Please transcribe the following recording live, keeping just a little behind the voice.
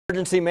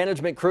Emergency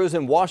management crews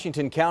in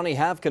Washington County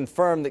have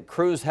confirmed that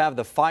crews have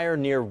the fire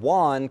near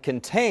Wann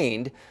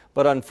contained,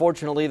 but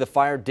unfortunately the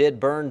fire did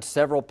burn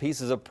several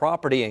pieces of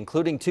property,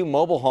 including 2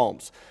 mobile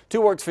homes.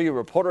 2 Works for You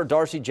reporter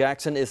Darcy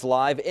Jackson is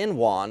live in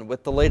Wann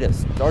with the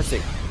latest.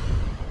 Darcy.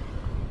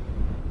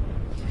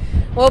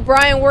 Well,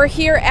 Brian, we're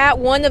here at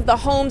one of the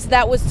homes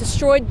that was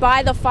destroyed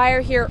by the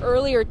fire here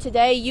earlier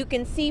today. You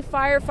can see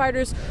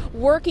firefighters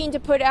working to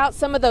put out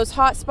some of those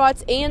hot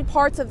spots and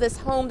parts of this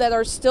home that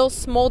are still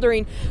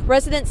smoldering.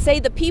 Residents say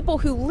the people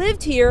who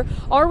lived here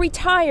are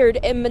retired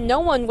and no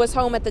one was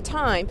home at the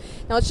time.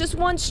 Now, it's just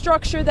one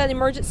structure that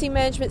emergency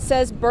management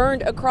says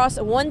burned across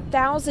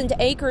 1,000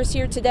 acres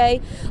here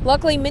today.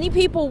 Luckily, many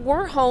people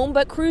weren't home,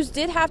 but crews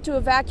did have to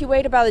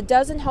evacuate about a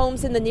dozen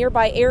homes in the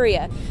nearby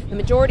area. The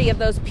majority of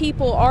those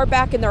people are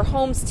back in their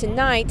homes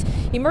tonight.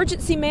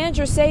 Emergency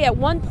managers say at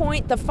one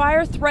point the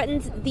fire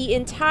threatened the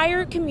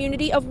entire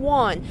community of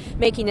Wann,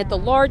 making it the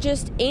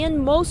largest and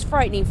most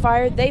frightening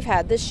fire they've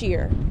had this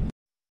year.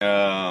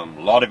 A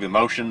lot of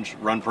emotions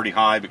run pretty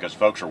high because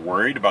folks are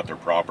worried about their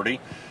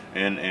property,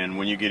 and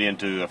when you get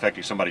into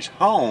affecting somebody's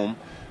home,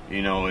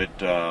 you know,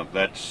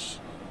 that's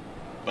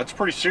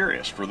pretty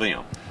serious for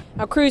them.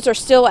 Now, crews are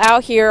still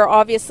out here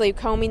obviously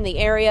combing the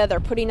area.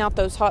 They're putting out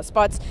those hot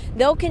spots.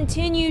 They'll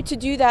continue to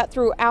do that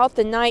throughout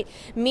the night.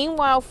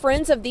 Meanwhile,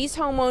 friends of these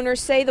homeowners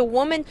say the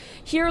woman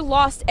here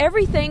lost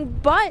everything,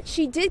 but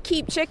she did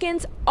keep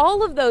chickens.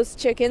 All of those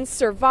chickens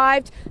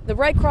survived. The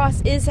Red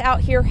Cross is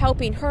out here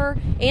helping her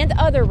and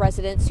other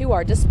residents who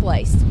are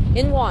displaced.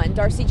 In Wann,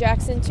 Darcy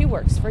Jackson, 2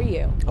 Works for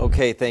You.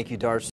 Okay, thank you, Darcy.